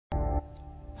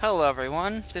Hello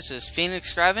everyone, this is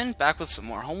Phoenix Graven, back with some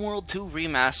more Homeworld 2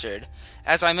 Remastered.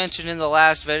 As I mentioned in the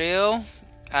last video,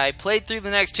 I played through the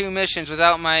next two missions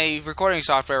without my recording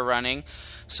software running,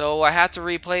 so I had to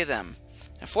replay them.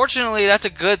 Unfortunately, that's a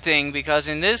good thing, because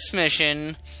in this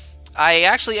mission, I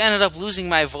actually ended up losing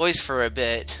my voice for a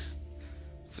bit.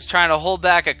 I was trying to hold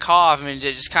back a cough, and it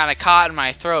just kind of caught in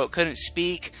my throat, couldn't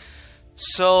speak.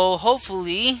 So,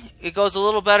 hopefully, it goes a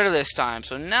little better this time.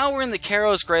 So now we're in the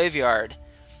Karos Graveyard.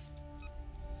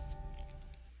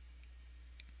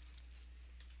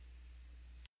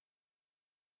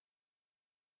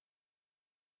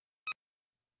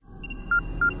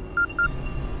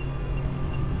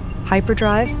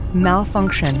 Hyperdrive,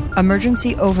 malfunction.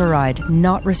 Emergency override,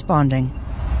 not responding.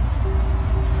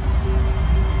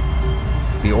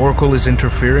 The Oracle is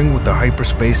interfering with the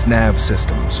hyperspace nav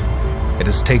systems. It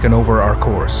has taken over our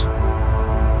course.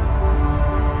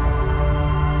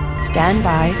 Stand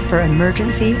by for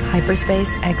emergency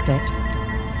hyperspace exit.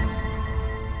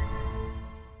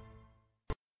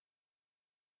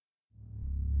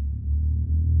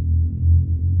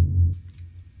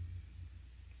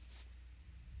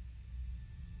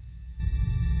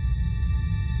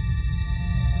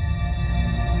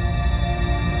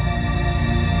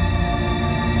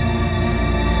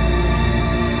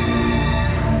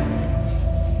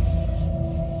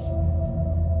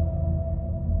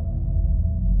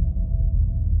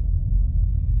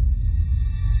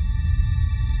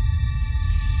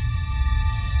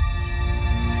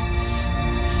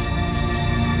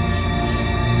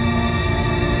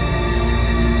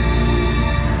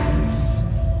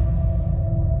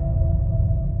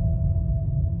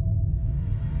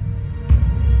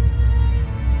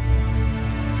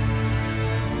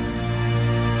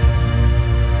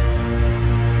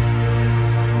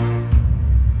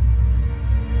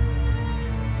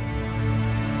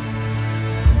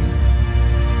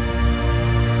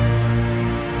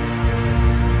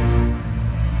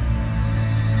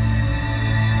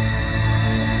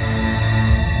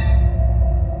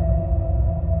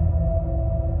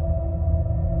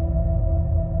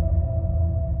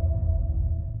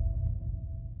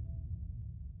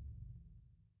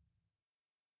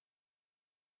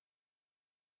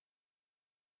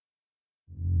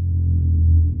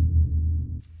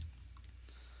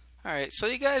 Alright, so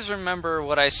you guys remember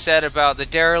what I said about the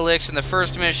derelicts in the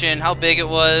first mission, how big it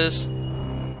was?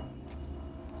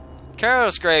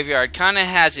 Karos Graveyard kinda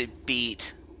has it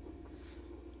beat.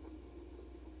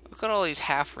 Look at all these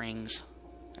half rings.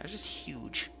 They're just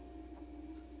huge.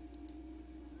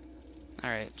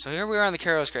 Alright, so here we are in the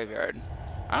Karos Graveyard.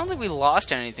 I don't think we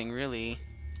lost anything, really.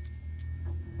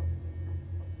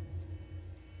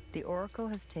 The Oracle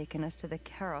has taken us to the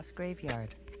Karos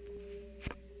Graveyard.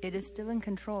 It is still in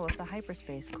control of the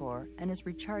hyperspace core and is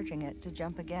recharging it to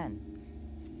jump again.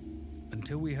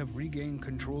 Until we have regained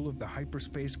control of the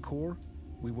hyperspace core,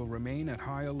 we will remain at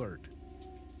high alert.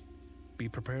 Be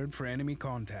prepared for enemy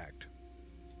contact.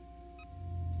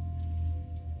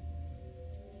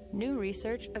 New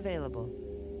research available.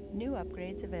 New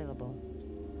upgrades available.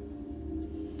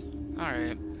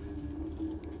 Alright.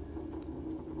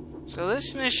 So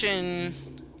this mission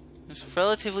is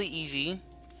relatively easy.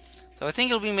 So I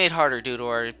think it'll be made harder due to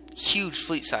our huge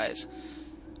fleet size.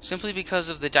 Simply because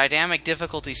of the dynamic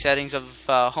difficulty settings of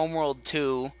Homeworld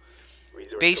 2,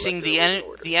 basing the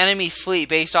enemy fleet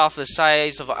based off the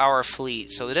size of our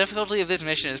fleet. So the difficulty of this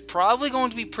mission is probably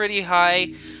going to be pretty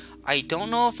high. I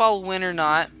don't know if I'll win or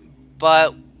not,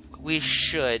 but we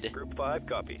should. Group 5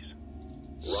 copies.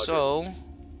 So,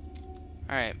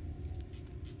 alright.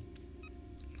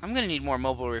 I'm gonna need more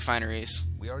mobile refineries.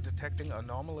 We are detecting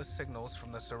anomalous signals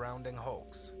from the surrounding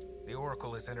hulks. The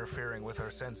Oracle is interfering with our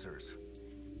sensors.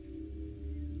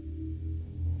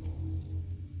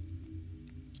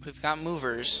 We've got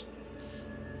movers.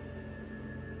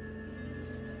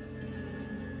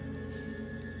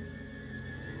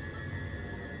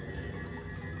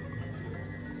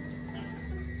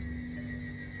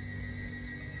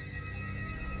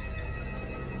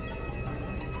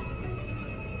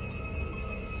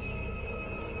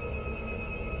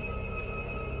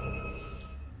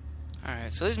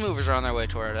 Alright, so these movers are on their way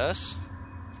toward us.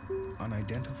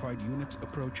 Unidentified units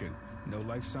approaching. No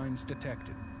life signs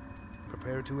detected.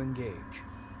 Prepare to engage.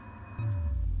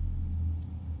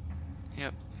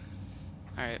 Yep.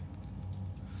 Alright.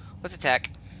 Let's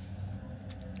attack.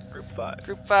 Group 5.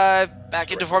 Group 5,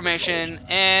 back into formation,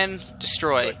 and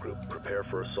destroy. Group, prepare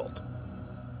for assault.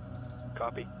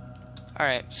 Copy.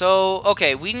 Alright, so,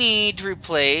 okay, we need to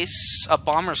replace a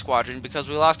bomber squadron because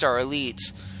we lost our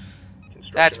elites.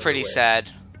 That's pretty sad.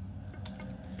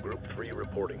 Group 3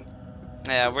 reporting.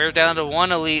 Yeah, we're down to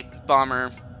one elite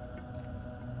bomber.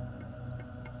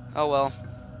 Oh well.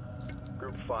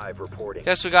 Group 5 reporting.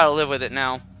 Guess we gotta live with it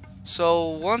now. So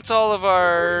once all of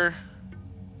our...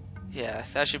 Yeah,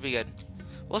 that should be good.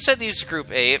 We'll set these to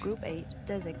Group 8. Group 8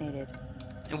 designated.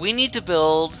 We need to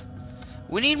build...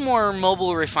 We need more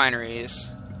mobile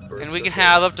refineries. And we can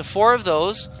have up to 4 of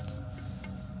those.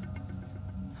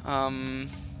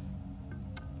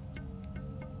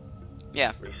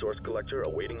 Yeah. Resource collector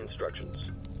awaiting instructions.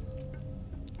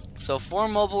 So 4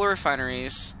 mobile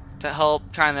refineries to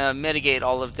help kind of mitigate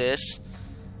all of this.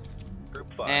 Group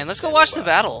 5. And let's go watch the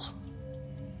battle.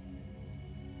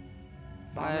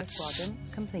 Bomber Let's squadron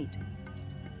complete.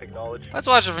 Acknowledge. let's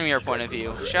watch it from your point of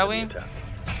view, Under shall we? enemy attack.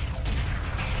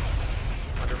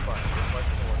 Under fire.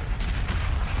 Requesting order.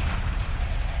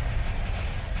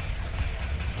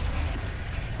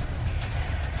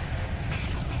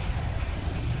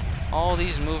 All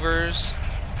these movers.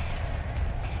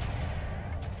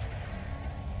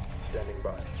 Standing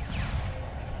by.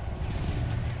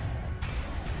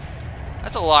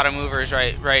 That's a lot of movers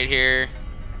right here.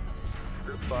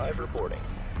 Group 5 reporting.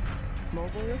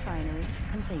 Mobile refinery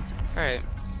complete. All right.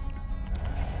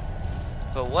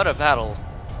 But what a battle.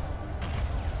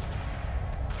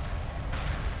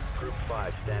 Group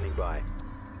 5 standing by.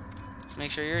 Let's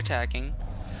make sure you're attacking.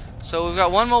 So we've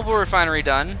got 1 mobile refinery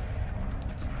done.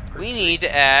 We need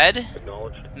to add...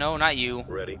 Acknowledged. No, not you.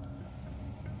 Ready.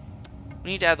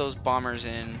 We need to add those bombers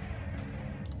in.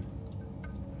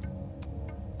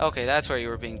 Okay, that's where you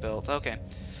were being built. Okay.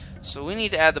 So we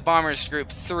need to add the bombers to Group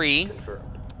 3. Confirmed.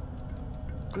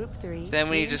 Group 3. Then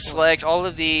we need to reinforced. select all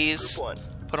of these, Group 1.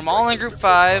 put them all in Group Report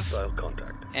 5, hostile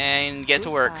contact. and get to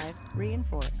Group work. 5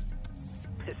 reinforced.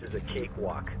 This is a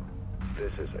cakewalk.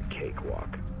 This is a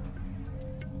cakewalk.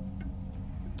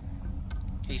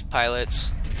 These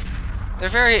pilots. They're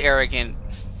very arrogant,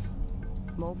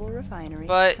 Mobile refinery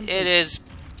but complete. it is...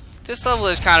 This level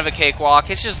is kind of a cakewalk.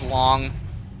 It's just long.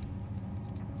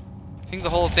 I think the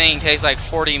whole thing takes like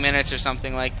 40 minutes or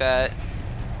something like that.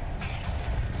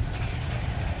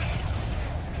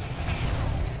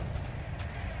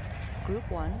 Group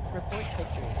 1 reports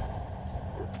victory.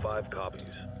 Group 5 copies.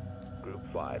 Group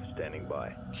 5 standing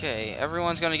by. Okay,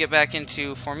 everyone's gonna get back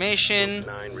into formation. Group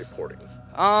 9 reporting.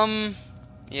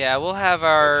 Yeah, we'll have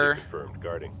our... Confirmed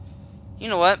guarding. You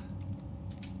know what?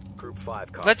 Group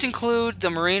 5 copies. Let's include the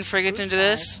Marine frigates Group into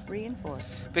this, 5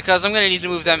 reinforced. because I'm gonna need to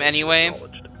move them anyway.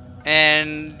 Acknowledged.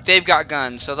 And they've got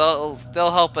guns, so they'll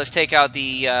help us take out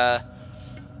the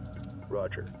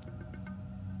Roger.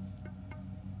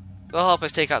 they'll help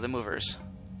us take out the movers.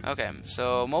 Okay,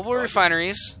 so mobile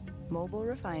refineries, Mobile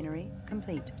refinery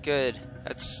complete. good.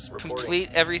 That's Reporting. complete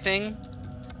everything.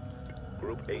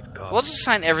 Group 8 copies. We'll just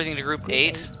assign everything to Group Group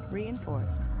 8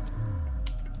 reinforced.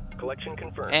 Collection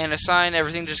confirmed. and assign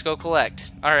everything to just go collect.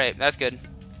 All right, that's good.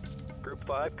 Group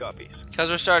 5 copies.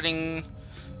 Because we're starting.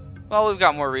 Well, we've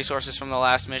got more resources from the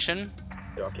last mission,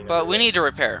 Docking but we underway. need to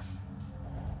repair.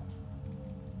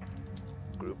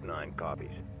 Group 9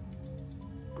 copies.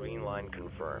 Green line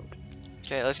confirmed.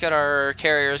 Okay, let's get our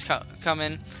carriers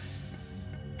coming.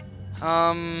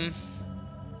 How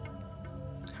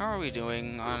are we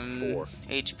doing on Group 4.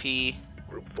 HP?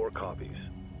 Group 4 copies.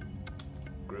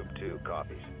 Group 2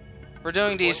 copies. We're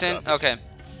doing Group 1 decent. copies. Okay.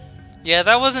 Yeah,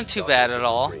 that wasn't too Docking bad at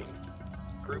signal all. green.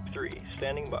 Group 3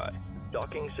 standing by.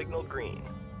 Docking signal green.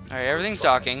 Alright, everything's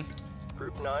Group 5. docking.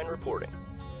 Group 9 reporting.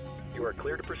 You are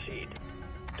clear to proceed.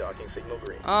 Docking signal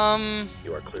green.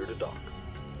 You are clear to dock.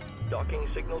 Docking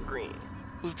signal green.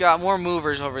 We've got more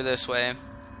movers over this way.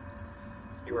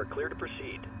 You are clear to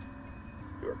proceed.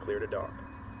 You are clear to dock.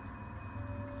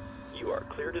 You are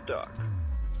clear to dock.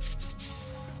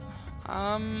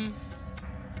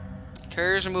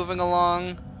 Carriers are moving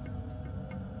along.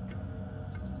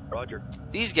 Roger.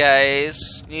 These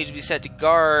guys need to be set to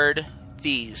guard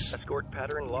these. Escort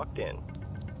pattern locked in.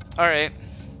 Alright.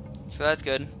 So that's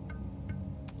good.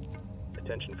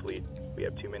 Attention fleet. We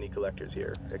have too many collectors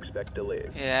here. Expect delays.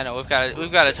 Yeah, I know, we've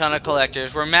got a ton of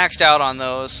collectors. We're maxed out on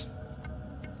those.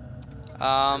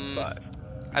 5.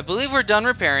 I believe we're done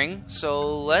repairing,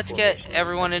 so let's get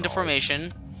everyone into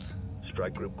formation.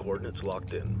 Strike group coordinates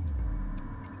locked in.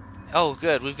 Oh,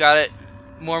 good, we've got it.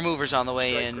 More movers on the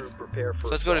way Strike in. group prepare for So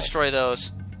let's go assault. destroy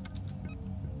those.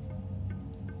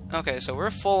 Okay, so we're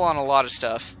full on a lot of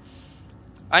stuff.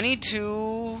 I need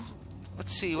to...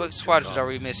 Let's see, what squadrons are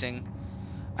we missing?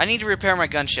 I need to repair my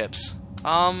gunships.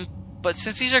 But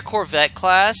since these are Corvette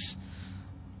class,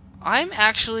 I'm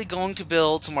actually going to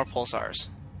build some more pulsars.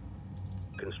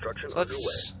 Construction So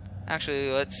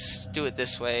underway. let's do it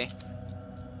this way.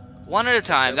 One at a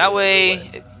time. That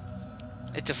way,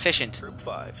 it's efficient. Group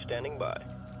 5 standing by.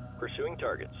 Pursuing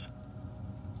targets.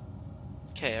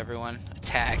 Okay, everyone,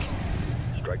 attack.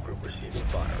 Strike group receiving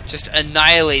fire. Just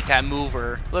annihilate that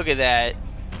mover. Look at that.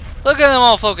 Look at them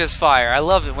all focus fire. I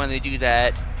love it when they do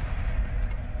that.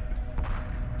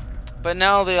 But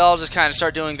now they all just kind of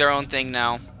start doing their own thing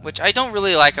now, which I don't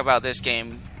really like about this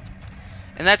game.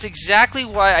 And that's exactly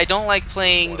why I don't like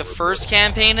playing the first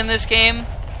campaign in this game,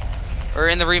 or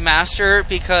in the remaster,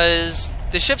 because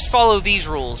the ships follow these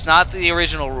rules, not the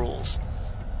original rules.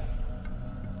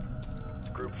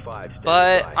 Group 5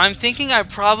 But by. I'm thinking I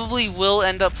probably will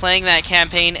end up playing that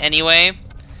campaign anyway,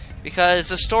 because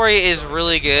the story is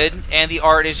really good, and the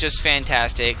art is just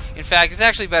fantastic. In fact, it's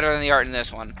actually better than the art in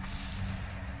this one.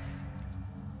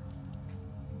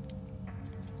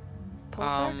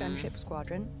 Pulsar gunship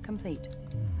squadron complete.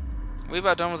 Are we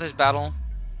about done with this battle?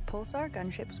 Pulsar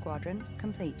gunship squadron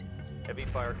complete. Heavy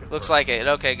fire confirmed. Looks like it.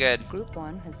 Okay, good. Group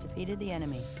 1 has defeated the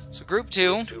enemy. So Group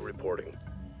 2 2 reporting.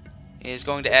 is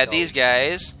going to add these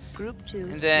guys, Group 2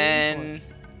 and then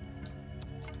reinforced.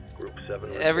 Group 7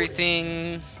 reporting.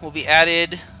 everything will be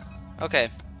added. Okay.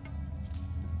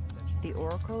 The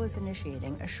Oracle is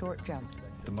initiating a short jump.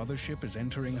 The mothership is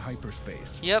entering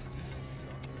hyperspace. Yep.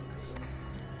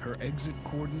 Her exit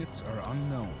coordinates are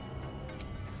unknown.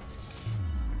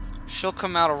 She'll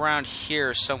come out around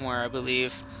here somewhere, I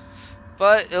believe.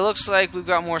 But it looks like we've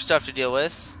got more stuff to deal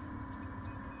with.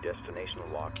 Destination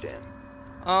locked in.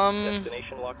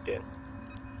 Destination locked in.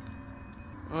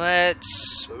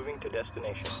 Let's Moving to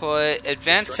destination. put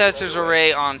advanced sensors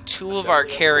array on 2 of our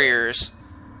carriers.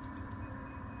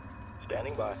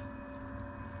 Standing by.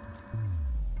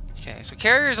 Okay, so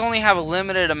carriers only have a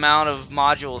limited amount of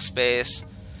module space.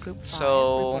 Group 5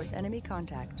 So- reports enemy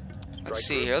contact. Let's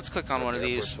see here. Let's click on one of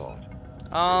these. Group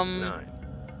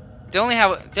They only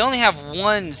have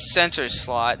one sensor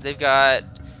slot. They've got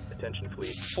Attention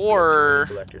fleet. 4.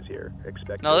 Selectors here.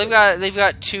 Expect No, they've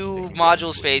got 2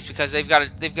 module space because they've got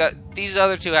these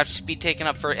other 2 have to be taken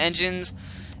up for engines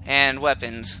and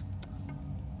weapons,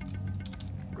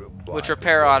 Group 5 which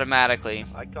repair automatically.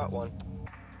 I caught one.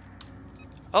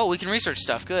 Oh, we can research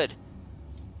stuff. Good.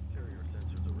 Carrier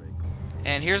sensors array.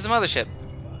 And here's the mothership.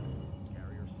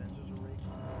 Carrier sensors array.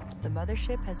 The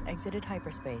mothership has exited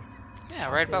hyperspace. Yeah,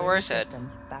 right about where I Auxiliary said.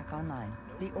 Systems back online.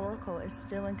 The Oracle is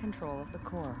still in control of the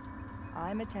core.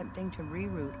 I'm attempting to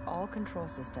reroute all control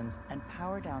systems and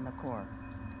power down the core.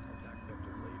 Attack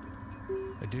vector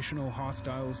laid. Additional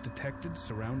hostiles detected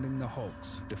surrounding the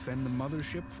hulks. Defend the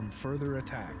mothership from further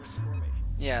attacks.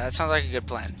 Yeah, that sounds like a good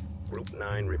plan. Group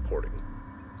 9 reporting.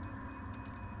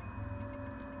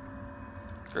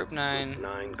 Group 9.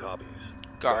 9 copies.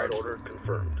 Guard. Order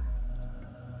confirmed.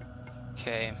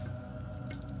 Okay.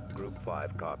 Group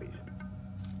 5 copies.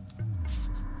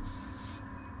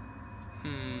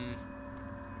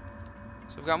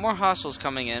 So we've got more hostiles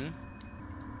coming in.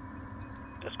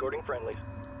 Escorting friendlies.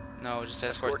 No, just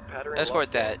escort pattern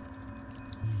escort locked in. that.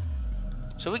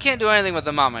 So we can't do anything with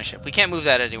the Mama ship. We can't move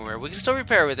that anywhere. We can still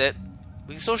repair with it.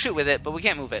 We can still shoot with it, but we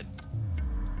can't move it.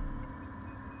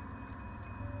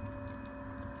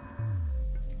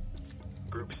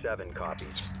 Group 7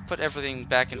 copies. Put everything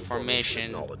back in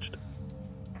Information formation. acknowledged.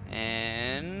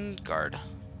 And guard.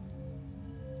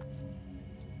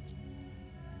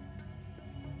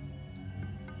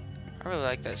 I really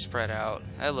like that spread out.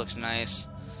 That looks nice.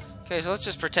 Okay, so let's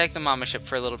just protect the Mama ship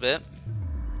for a little bit.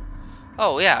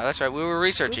 Oh yeah, that's right. We were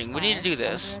researching. We need to do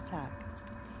this. Under attack.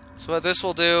 So what this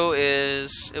will do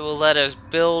is it will let us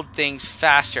build things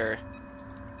faster.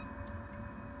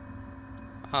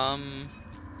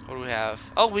 What do we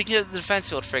have? Oh, we can get the defense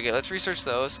field frigate. Let's research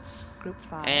those. Group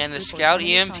 5 And the reports scout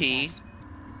enemy EMP.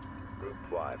 contact. Group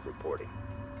 5 reporting.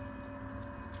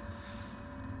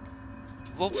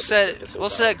 We'll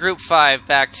set Group 5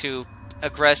 back to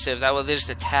aggressive. That way they just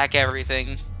attack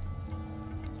everything.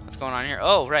 What's going on here?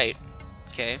 Oh, right.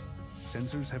 Okay.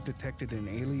 Sensors have detected an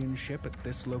alien ship at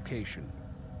this location.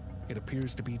 It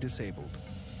appears to be disabled.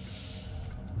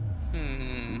 We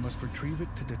must retrieve it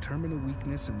to determine a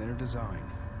weakness in their design.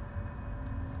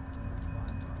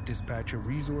 Dispatch a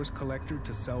resource collector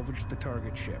to salvage the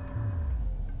target ship.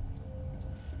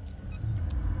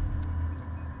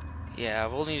 Yeah,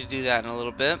 we'll need to do that in a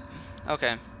little bit.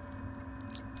 Okay.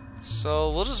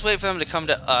 So we'll just wait for them to come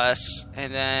to us,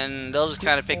 and then they'll just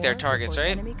kind of pick their Group 4 targets,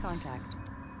 reports right? Enemy contact.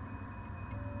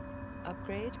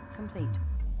 Upgrade complete.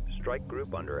 Strike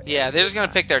group under. Yeah, they're just going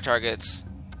to pick their targets.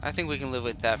 I think we can live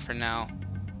with that for now.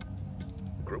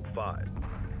 Group 5.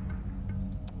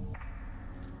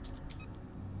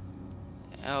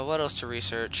 What else to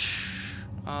research?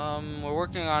 We're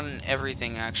working on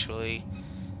everything, actually.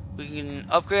 We can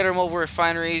upgrade our mobile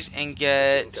refineries and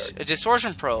get a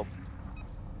distortion probe.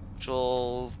 which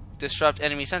will disrupt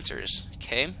enemy sensors.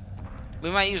 Okay.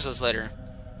 We might use those later.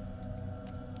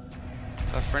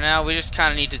 But for now, we just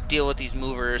kind of need to deal with these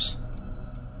movers.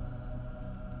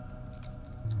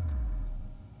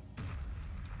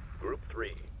 Group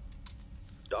 3.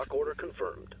 Dock order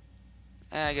confirmed.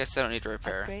 I guess I don't need to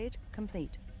repair. Upgrade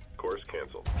complete. Course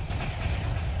canceled.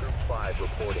 Group 5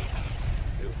 reporting.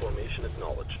 New formation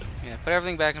acknowledged. Yeah, put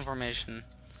everything back in formation.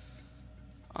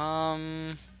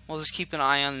 We'll just keep an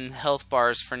eye on health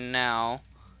bars for now.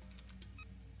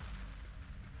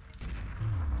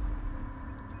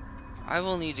 I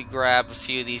will need to grab a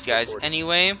few of these guys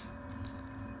anyway.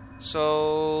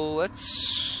 So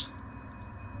let's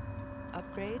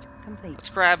Upgrade complete. let's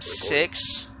grab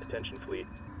 6. Attention fleet.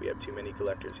 We have too many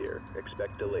collectors here.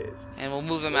 Expect delays. And we'll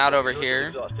move them out over here.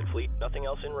 Exhausted fleet. Nothing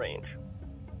else in range.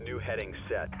 New heading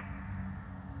set.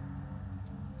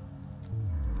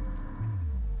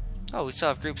 Oh, we still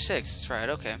have group 6. That's right,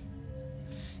 okay.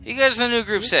 You guys are the new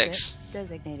group 6.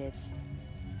 Designated.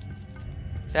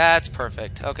 That's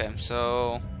perfect. Okay,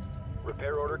 so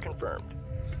Repair order confirmed.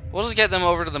 we'll just get them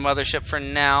over to the mothership for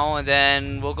now, and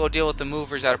then we'll go deal with the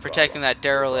movers that are protecting that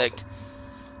derelict.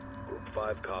 Group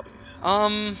 5 copies.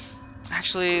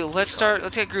 Actually, let's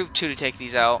get group 2 to take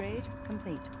these out. Upgrade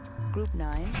complete. Group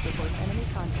 9 reports enemy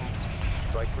contact.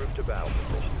 Strike group to battle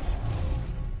positions.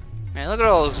 Man, look at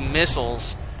all those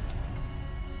missiles.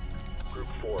 Group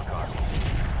 4 copies.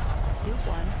 Group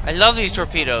 1. I love these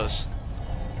torpedoes.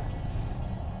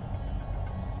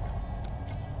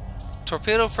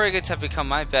 Torpedo frigates have become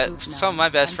some of my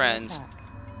best friends.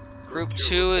 Group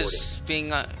 2 is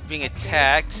being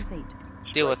attacked. Complete.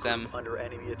 Deal with Strike them. group under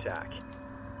enemy attack.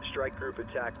 Strike group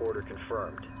attack order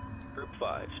confirmed. Group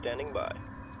 5 standing by.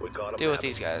 We got 'em. Deal with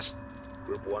these guys.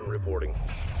 Group 1 reporting.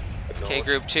 Okay,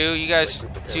 group 2, you guys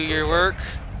do your work.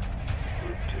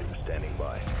 Group 2 standing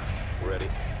by. Ready.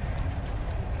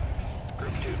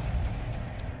 Group 2.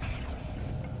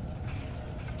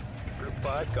 Group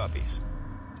 5 copies.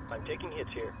 I'm taking hits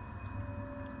here.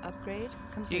 Upgrade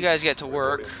complete. You guys get to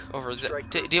work over Strike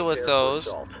group deal with prepare for those.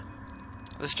 assault.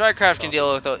 The strike craft can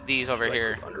deal with these over Strike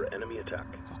here. group under enemy attack.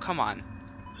 Oh, come on.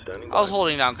 Standing I was by.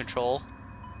 holding down control.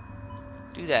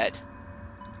 Do that.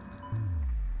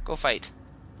 Go fight.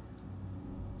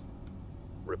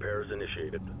 Repairs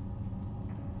initiated.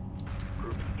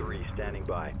 Group 3 standing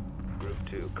by. Group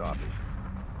 2 copies.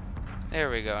 There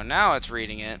we go. Now it's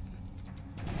reading it.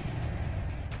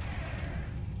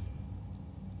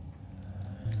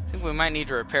 I think we might need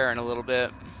to repair in a little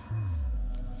bit.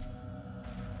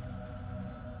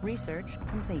 Research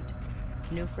complete.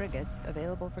 New frigates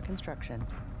available for construction.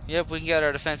 Yep, we can get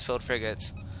our defense field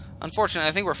frigates. Unfortunately,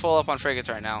 I think we're full up on frigates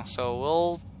right now, so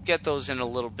we'll get those in a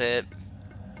little bit.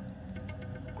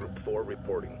 Group 4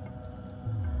 reporting.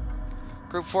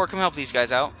 Group 4, come help these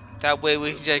guys out. That way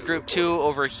we can get Group 2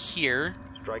 over here.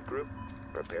 Strike group,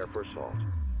 prepare for assault.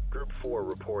 Group 4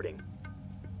 reporting.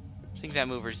 I think that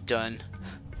mover's done.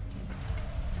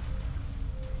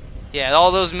 Yeah,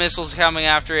 all those missiles coming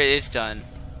after it, it's done.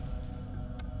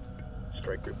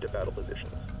 Strike group to battle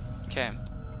positions. Okay.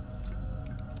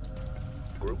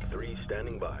 Group 3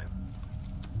 standing by.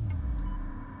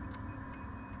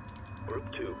 Group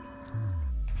 2.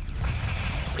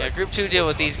 Yeah, Group 2 deal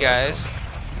with these guys.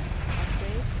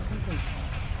 Upgrade complete.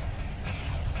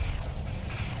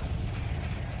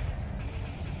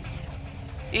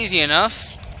 Easy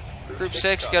enough. Group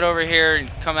 6, get over here and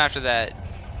come after that.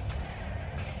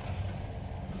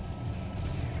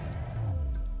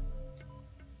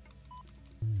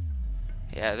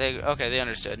 Yeah, they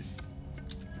understood.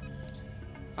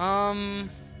 Alright.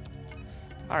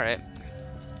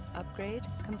 Upgrade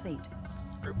complete.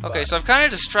 Group Okay, 5. so I've kind of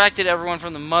distracted everyone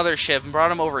from the mothership and brought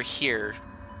them over here.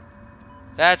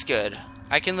 That's good.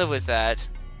 I can live with that.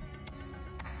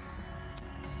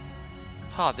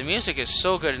 Oh, the music is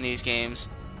so good in these games.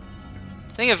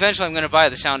 I think eventually I'm going to buy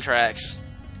the soundtracks.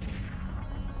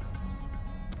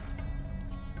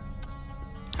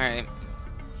 Alright.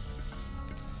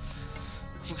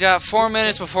 We've got 4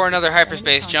 minutes before another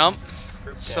hyperspace jump.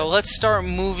 Group 10. So let's start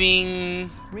moving...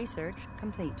 Research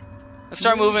complete. Let's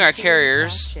start New moving our civilian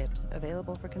carriers. class ships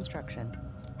available for construction.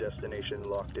 Destination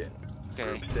locked in. Okay.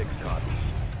 Group 6 copies.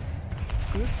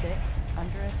 Group 6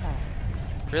 under attack.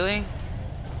 Really?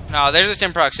 No, they're just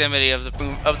in proximity of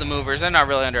the movers. They're not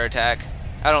really under attack.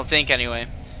 I don't think, anyway.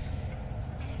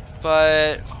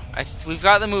 But we've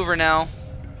got the mover now.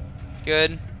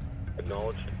 Good.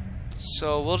 Acknowledged.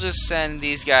 So we'll just send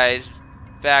these guys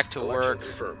back to Collection work.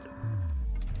 confirmed.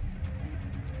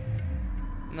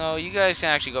 No, you guys can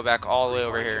actually go back all the way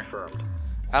over here. Confirmed.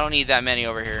 I don't need that many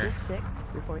over here. Group 6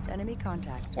 reports enemy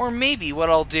contact. Or maybe what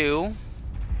I'll do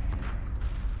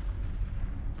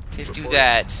Let's do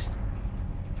that.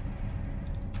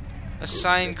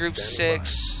 Assign Group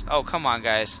 6. Oh, come on,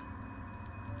 guys.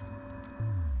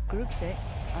 Group 6.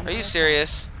 Are you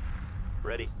serious?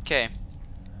 Ready. Okay.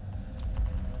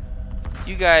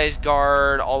 You guys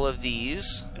guard all of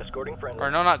these. Escorting friendly. Or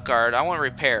no, not guard. I want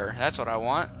repair. That's what I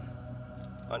want.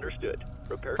 Understood.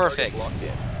 Repair Perfect. targets locked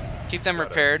in. Keep them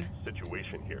repaired.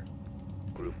 Situation here.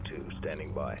 Group 2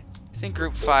 standing by. I think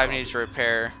Group 5 needs to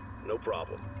repair. No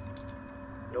problem.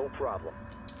 No problem.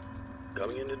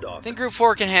 Coming into dock. I think Group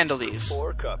 4 can handle these.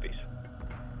 4 copies.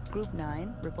 Group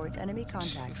 9 reports enemy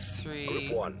contact. 3.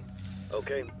 Group 1.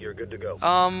 Okay, you're good to go.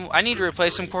 I need to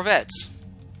replace some Corvettes.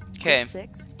 Okay. Group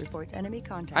 6 reports enemy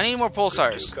contact. I need more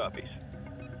pulsars. 2 copies.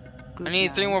 Group I need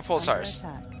 9 3 more under pulsars.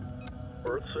 attack.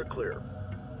 Earths are clear.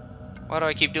 Why do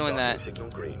I keep doing that? Docking signal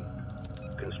green.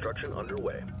 Construction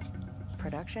underway.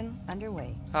 Production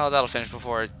underway. Oh, that'll finish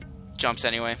before it jumps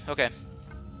anyway. Okay.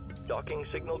 Docking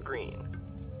signal green.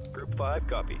 Group 5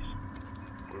 copies.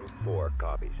 Group 4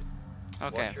 copies.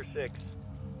 Okay. Watcher 6.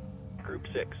 Group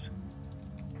 6.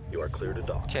 You are clear to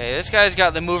dock. Okay, this guy's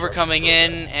got the mover coming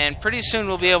in, and pretty soon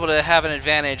we'll be able to have an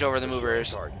advantage over the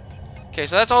movers. Okay,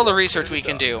 so that's all the research we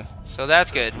can do. So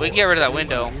that's good. We can get rid of that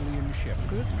window. Alien ship.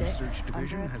 Group 6 Research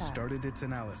division under has attack. started its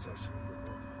analysis.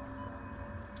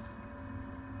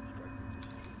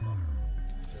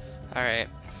 Alright.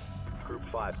 Group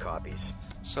 5 copies.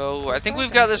 So I think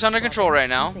we've got this under control right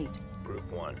now. Complete.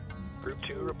 Group 1. Group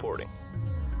 2 reporting.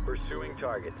 Pursuing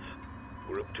targets.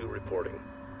 Group 2 reporting.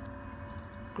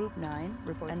 Group 9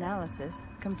 reports analysis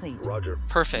complete. Roger.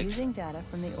 Perfect. Using data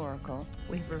from the Oracle,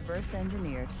 we've reverse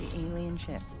engineered the alien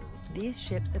ship. These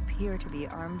ships appear to be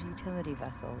armed utility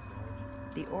vessels.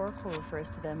 The Oracle refers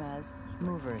to them as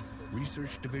movers.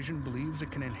 Research division believes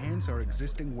it can enhance our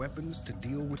existing weapons to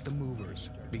deal with the movers.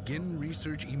 Begin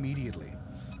research immediately.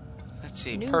 Let's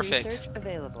see. New Perfect. research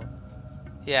available.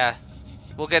 Yeah.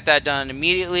 We'll get that done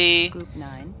immediately, Group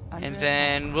 9 under and attack.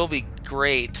 then we'll be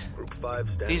great. Group 5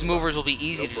 standing These by. movers will be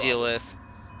easy No to deal problem. with.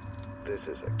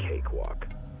 This is a cakewalk.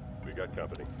 We got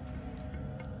company.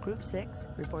 Group 6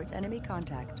 reports enemy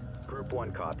contact. Group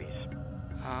 1 copies.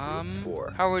 How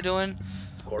 4. are we doing?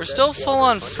 We're Corvette still full squadron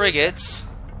on under frigates.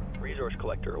 attack. Resource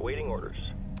collector awaiting orders.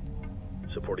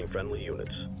 Supporting friendly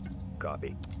units.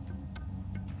 Copy.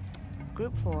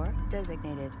 Group 4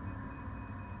 designated.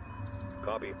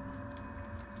 Copy.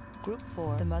 Group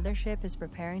 4, the mothership is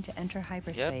preparing to enter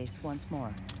hyperspace once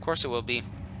more. Of course it will be.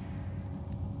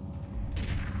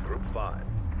 Group 5.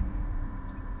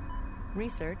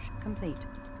 Research complete.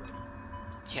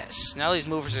 Yes. Now these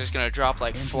movers are just gonna drop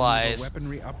like Anti-mover flies.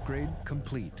 weaponry upgrade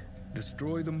complete.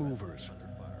 Destroy the movers.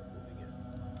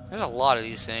 There's a lot of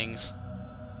these things.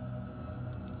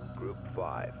 Group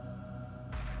 5.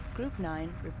 Group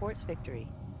 9 reports victory.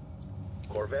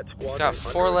 Corvette squadron. Got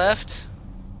 4 under left. attack.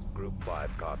 Group 5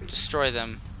 copies. Destroy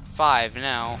them. 5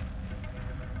 now.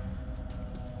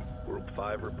 Group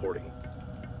 5 reporting.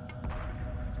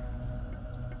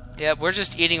 Yep, we're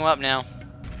just eating them up now.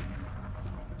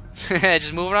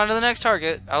 Just moving on to the next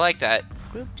target. I like that.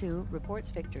 Group 2 reports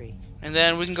victory. And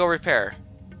then we can go repair.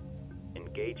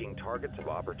 Engaging targets of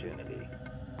opportunity.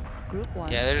 Group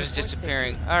 1 Yeah, they're just reports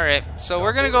disappearing. victory. Alright, so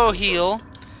we're gonna go heal.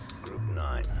 Group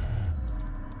 9.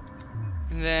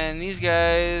 And then these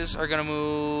guys are gonna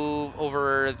move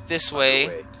over this way.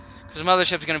 Underway. Because the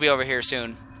mothership's gonna be over here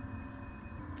soon.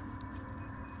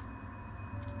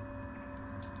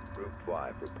 Group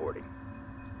 5 reporting.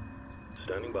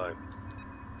 Standing by.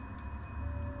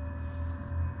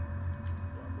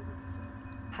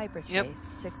 Hyperspace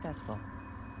successful.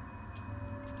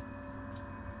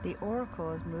 The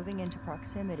Oracle is moving into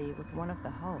proximity with one of the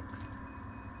hulks.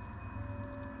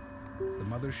 The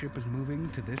mothership is moving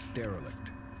to this derelict.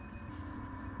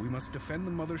 We must defend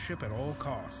the mothership at all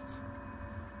costs.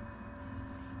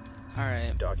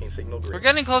 Alright. Docking signal green. We're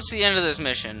getting close to the end of this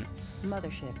mission.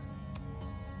 Mothership.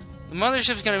 The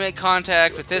mothership's gonna make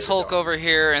contact with this Hulk over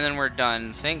here, and then we're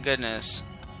done. Thank goodness.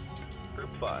 Group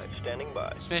 5 standing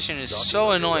by. This mission is Docking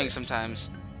so underway. annoying sometimes.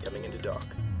 Coming into dock.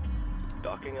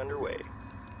 Docking underway.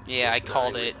 Yeah, I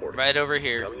called it. Right over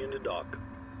here. Coming into dock.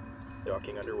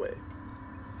 Docking underway.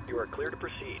 You are clear to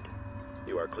proceed.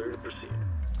 You are clear to proceed.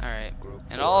 Alright. Group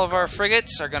And 4 all of our copies.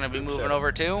 frigates are gonna be Group moving 7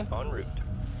 over too. En route.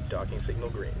 Docking signal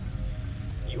green.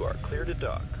 You are clear to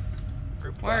dock.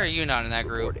 Group Why 5 are you not in that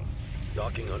group? reporting.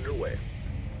 Docking underway.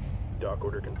 Dock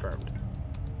order confirmed.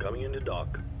 Coming into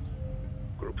dock.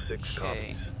 Group 6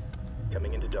 Okay. copies.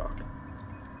 Coming into dock.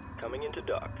 Coming into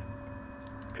dock.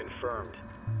 Confirmed.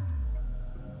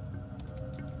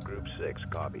 Group 6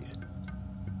 copies.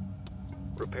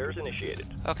 Repairs initiated.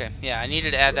 Okay, yeah, I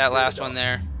needed to add that last one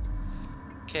there.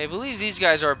 Okay, I believe these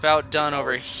guys are about done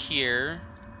over here.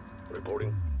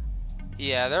 Reporting.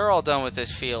 Yeah, they're all done with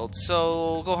this field.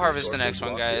 So go harvest the next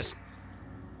one, guys.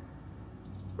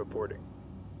 Reporting.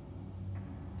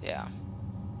 Yeah.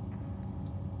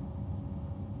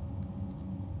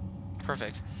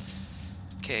 Perfect.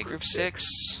 Okay, Group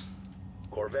 6.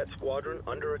 Corvette squadron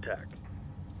under attack.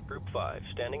 Group 5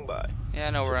 standing by. Yeah, I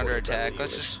know we're under attack.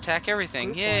 Let's just attack everything.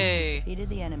 Group Yay! 1 defeated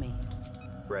the enemy.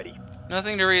 Ready.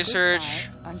 Nothing to research.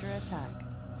 Group 5 under attack.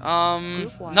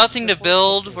 Group 1 Nothing to reports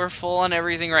build. victory. We're full on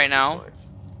everything right now.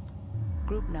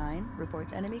 Group 9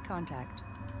 reports enemy contact.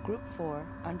 Group 4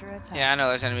 under attack. Yeah, I know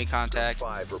there's enemy contact.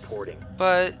 5 reporting.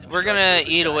 But we're gonna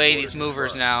eat away these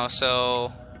movers now,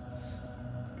 so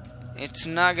it's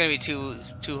not gonna be too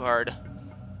hard.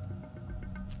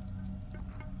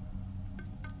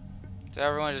 So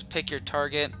everyone just pick your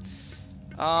target.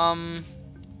 Guard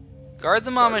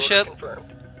the Mothership.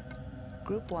 Confirmed.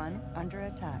 Group 1 under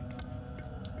attack.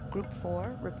 Group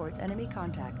 4 reports enemy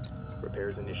contact.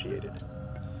 Repairs initiated.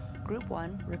 Group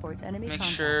 1 reports enemy Make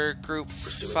contact. sure Group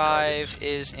 5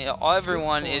 is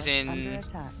everyone Group is 4 under in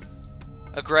attack.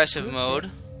 aggressive Group mode,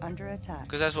 6 under attack.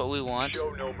 because that's what we want.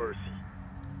 Show no mercy.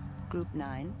 Group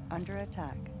 9 under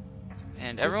attack.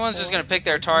 And everyone's just gonna pick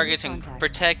their targets and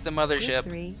protect the Group Mothership.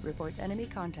 3 reports enemy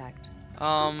contact.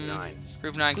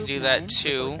 Group 9 can Group do 9 that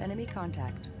too. reports enemy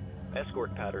contact.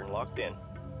 Escort pattern locked in.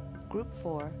 Group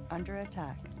 4 under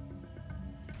attack.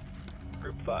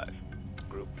 Group 5.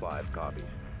 Group 5 copies.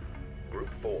 Group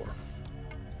 4.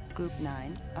 Group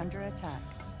 9 under attack.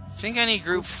 I think I need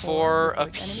Group Group 4 4 up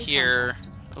reports enemy here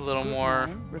a little Group more.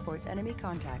 9 reports enemy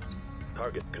contact.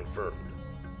 Target confirmed.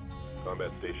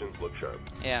 Combat stations look sharp.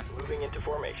 Yeah. Moving into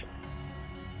formation.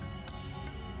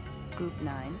 Group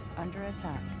 9 under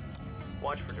attack.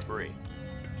 Watch for debris.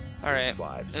 Alright.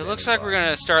 Five It looks standing like we're by.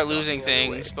 gonna start losing Nothing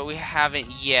underway. things, but we haven't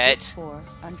Group yet. 4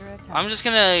 under attack. I'm just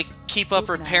gonna keep up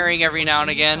Group 9 repairing every now and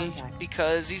reports again, enemy contact.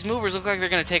 because these movers look like they're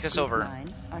gonna take us Group over.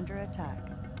 9 under attack.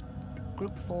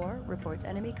 Group 4 reports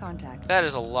enemy contact. That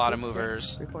is a lot of Group 6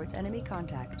 movers. reports enemy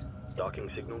contact. Docking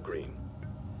signal green.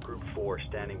 Group 4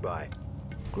 standing by.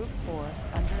 Group 4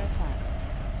 under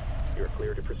attack. You're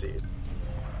clear to proceed.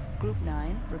 Group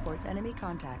 9 reports enemy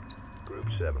contact. Group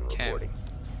 7 Okay. reporting.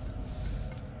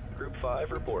 Group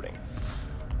 5 reporting.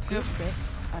 Group 6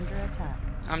 under attack.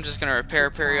 I'm just gonna repair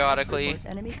Group 5 periodically. reports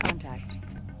enemy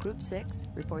contact. Group 6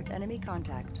 reports enemy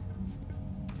contact.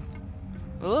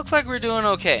 It looks like we're doing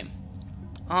okay.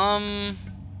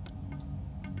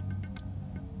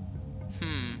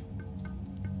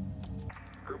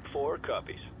 Group 4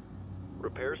 copies.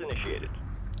 Repairs initiated.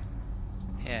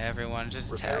 Yeah, everyone just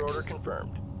Repair attack. order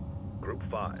confirmed. Group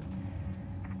 5.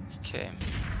 Okay.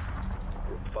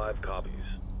 Group 5 copies.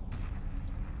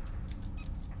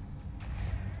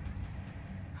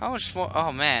 How much more?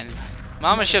 Oh man.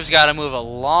 Mothership's gotta move a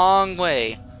long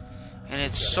way. And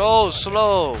it's so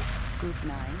slow. Group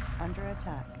 9 under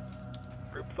attack.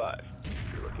 Group 5.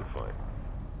 You're looking fine.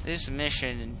 This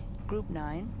mission, Group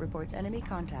 9 reports enemy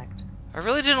contact. I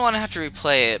really didn't want to have to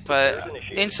replay it, but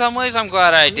in some ways I'm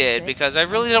glad I did, because I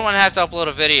really don't want to have to upload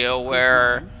a video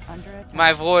where Group 9 under attack.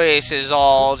 my voice is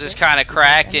all just kind of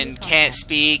cracked and can't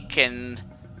speak, and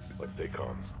Let's stay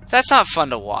calm. that's not fun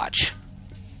to watch.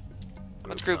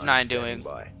 What's Group 9 doing?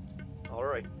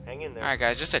 Alright, hang in there. Alright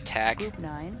guys, just attack. Group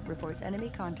 9 reports enemy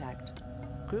contact.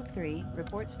 Group 3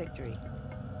 reports victory.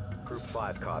 Group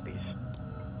 5 copies.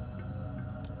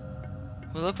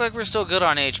 We look like we're still good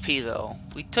on HP though.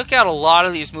 We took out a lot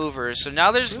of these movers, so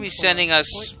now they're just gonna be Group 4 sending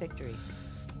us reports victory.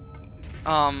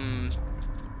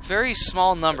 very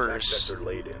small Attack numbers. sector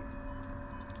laid in.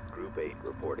 Group 8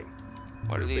 reporting.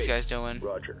 What are Group these 8, guys doing?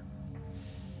 Roger.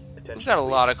 We've got a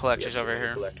lot of collectors over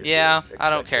here. Yeah, I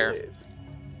don't care.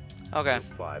 Okay,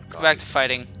 Group 5 let's go back to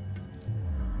fighting.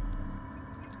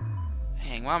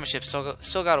 Dang, Mothership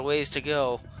still got a ways to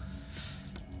go.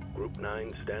 Group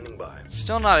 9 standing by.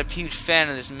 Still not a huge fan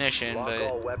of this mission, Lock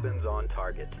all but weapons on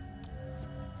target.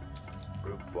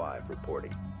 Group 5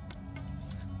 reporting.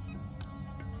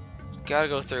 gotta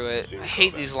go through it. I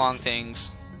hate these long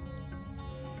things.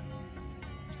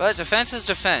 But defense is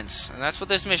defense, and that's what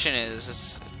this mission is.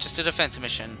 It's just a defense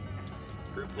mission.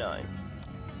 Group 9.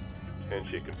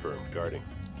 Handshake confirmed. Guarding.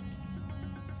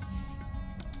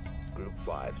 Group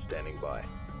 5 standing by.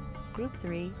 Group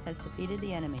 3 has defeated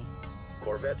the enemy.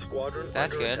 Corvette squadron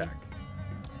That's under good. attack.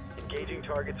 Engaging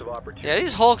targets of opportunity. Yeah,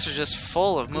 these hulks are just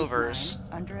full of Group movers.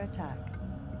 9 under attack.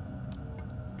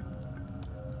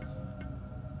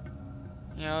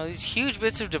 You know, these huge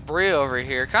bits of debris over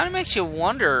here kind of makes you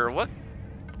wonder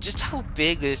just how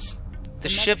big the The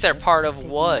ship they're part of Mothership is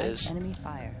taking was. light enemy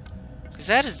fire. Because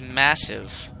that is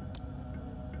massive.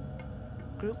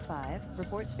 Group 5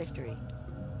 reports victory.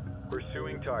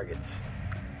 Pursuing targets.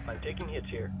 I'm taking hits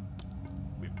here.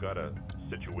 We've got a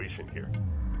situation here.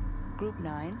 Group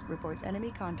 9 reports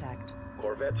enemy contact.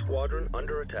 Corvette squadron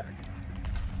under attack.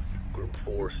 Group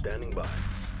 4 standing by.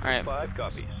 Alright. 5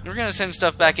 copies. We're gonna send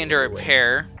stuff back into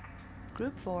repair.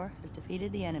 Group 4 has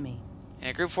defeated the enemy.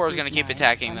 Yeah, Group 4 is gonna keep Group 9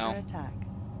 attacking under though. Attack.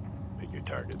 Pick your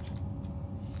targets.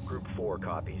 Group 4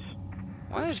 copies.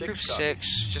 Why is Group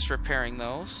 6 just repairing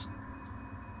those?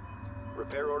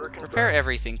 Repair order confirmed. Repair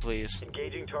everything, please.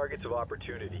 Engaging targets of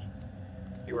opportunity.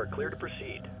 You are clear to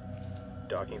proceed.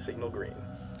 Docking signal green.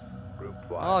 Group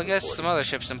 5. Well, I guess the reporting.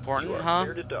 mothership's important, You are huh?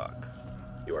 clear to dock.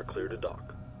 You are clear to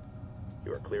dock.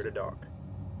 You are clear to dock.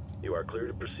 You are clear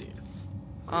to proceed.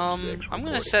 I'm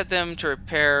gonna set them to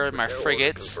repair my Repair order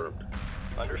frigates. confirmed.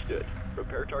 Understood.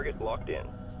 Repair target locked in.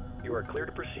 You are clear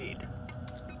to proceed.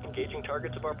 Engaging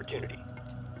targets of opportunity.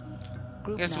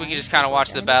 Group Guess we 9 can just kinda watch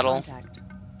reports the enemy battle. contact.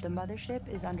 The mothership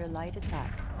is under light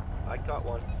attack. I got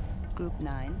one. Group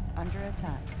 9 under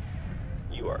attack.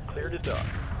 You are clear to dock.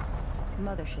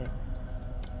 Mothership.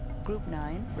 Group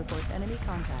 9 reports enemy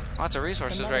contact. Lots of The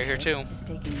resources right here too. mothership is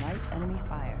taking light enemy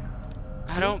fire.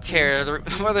 I don't care. The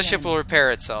mothership will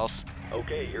repair itself.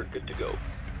 Okay, you're good to go.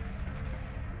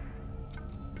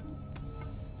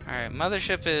 Alright,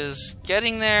 mothership is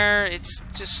getting there. It's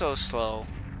just so slow.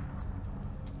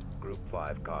 Group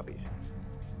 5 copies.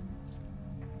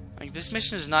 Like, this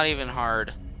mission is not even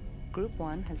hard. Group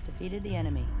 1 has defeated the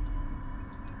enemy.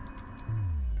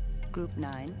 Group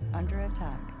 9 under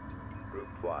attack. Group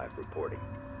 5 reporting.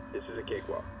 This is a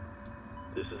cakewalk.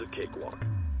 This is a cakewalk.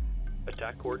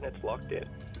 Attack coordinates locked in.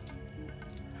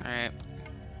 Alright.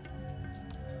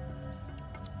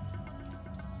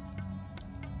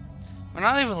 We're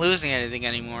not even losing anything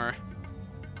anymore.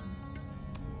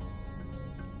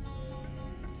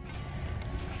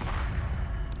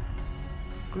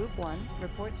 Group 1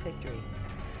 reports victory.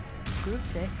 Group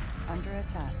 6 under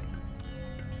attack.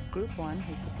 Group 1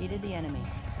 has defeated the enemy.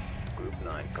 Group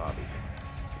 9 copies.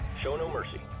 Show no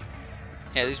mercy.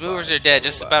 Yeah, these movers are dead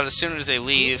just about as soon as they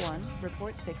leave. Group 1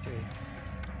 reports victory.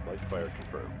 Light fire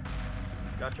confirmed.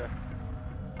 Gotcha.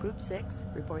 Group 6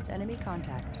 reports enemy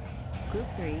contact. Group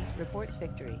 3 reports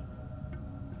victory.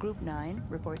 Group 9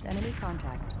 reports enemy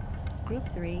contact. Group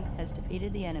 3 has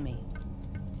defeated the enemy.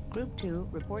 Group 2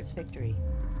 reports victory.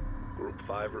 Group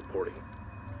 5 reporting.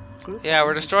 Group Yeah, 1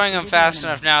 we're has destroying them defeated the fast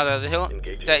enemy. enough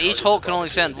now that each Hulk can only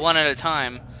send one at a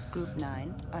time. Group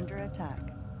 9 under attack.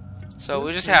 So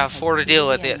we just have 4 to deal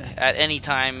with it at any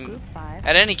time, Group 5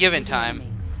 at any has given defeated the time.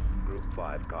 enemy. Group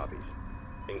 5 copies.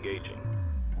 Engaging.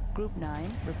 Group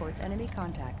 9 reports enemy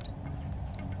contact.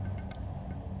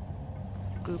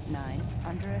 Group 9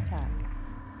 under attack.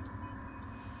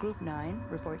 Group 9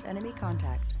 reports enemy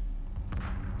contact.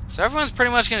 So everyone's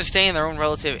pretty much going to stay in their own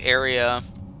relative area.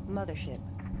 Mothership.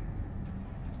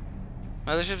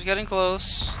 Mothership's getting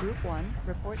close. Group 1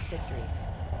 reports victory.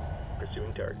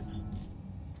 Pursuing targets.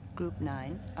 Group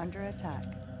 9 under attack.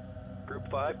 Group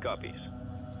 5 copies.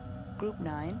 Group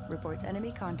 9 reports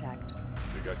enemy contact.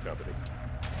 We got company.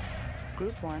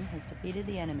 Group 1 has defeated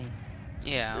the enemy.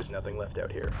 Yeah. There's nothing left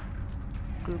out here.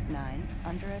 Group 9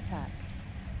 under attack.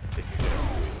 Take you down.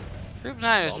 Group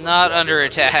 9 is not under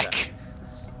attack.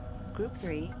 Group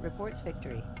 3 reports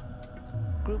victory.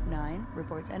 Group 9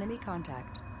 reports enemy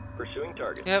contact. Pursuing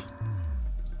targets. Yep.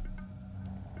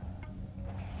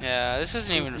 Yeah, this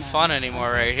isn't even fun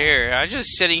anymore right here. I'm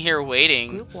just sitting here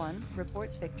waiting. Group 1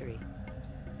 reports victory.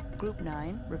 Group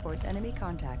 9 reports enemy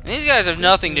contact. These guys have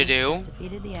nothing to do. Has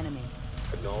defeated the enemy.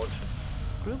 Acknowledged.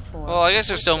 Group 4. Well, I guess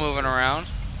they're still moving around.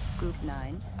 Group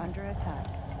 9 under attack.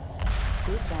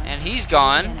 Group 1. And he's has defeated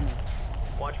gone. the enemy.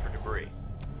 Watch for debris.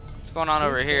 What's going on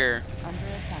over Group 6 here? Under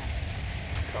attack.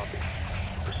 Copy.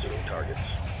 Pursuing targets.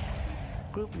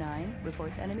 Group 9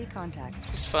 reports enemy contact.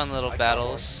 Just fun little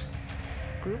battles.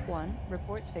 Group 1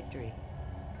 reports victory.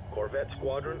 Corvette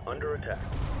squadron under attack.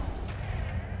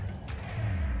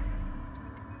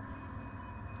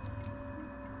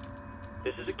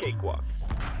 This is a cakewalk.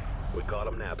 We caught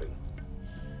him napping.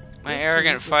 My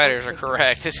arrogant fighters are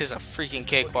correct. This is a freaking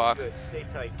cakewalk. Looking good.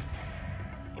 Stay tight.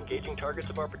 Engaging targets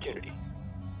of opportunity.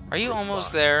 Are you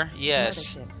almost there?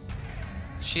 Yes. Mothership.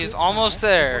 She's Group almost 5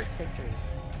 there. reports victory.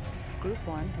 Group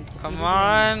 1 has defeated Come the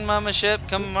on, enemy. Mama Ship.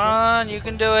 Come on. You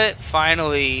can do it.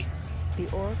 Finally. The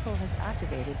Oracle has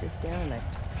activated this derelict.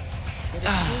 It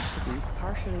appears to be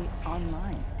partially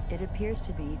online. It appears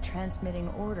to be transmitting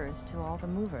orders to all the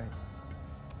movers.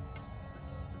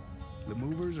 The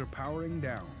movers are powering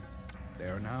down. They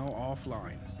are now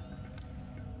offline.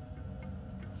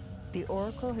 The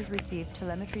Oracle has received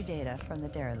telemetry data from the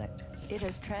derelict. It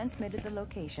has transmitted the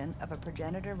location of a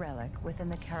progenitor relic within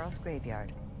the Karos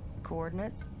Graveyard.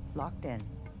 Coordinates locked in.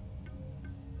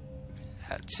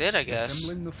 That's it, I guess.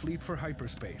 Assembling the fleet for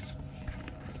hyperspace.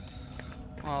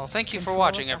 Well, thank you for Control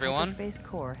watching, of the everyone. Hyperspace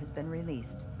core has been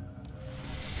released.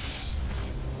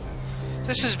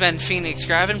 This has been Phoenix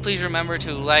Graveyard. Please remember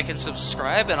to like and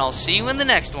subscribe, and I'll see you in the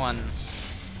next one.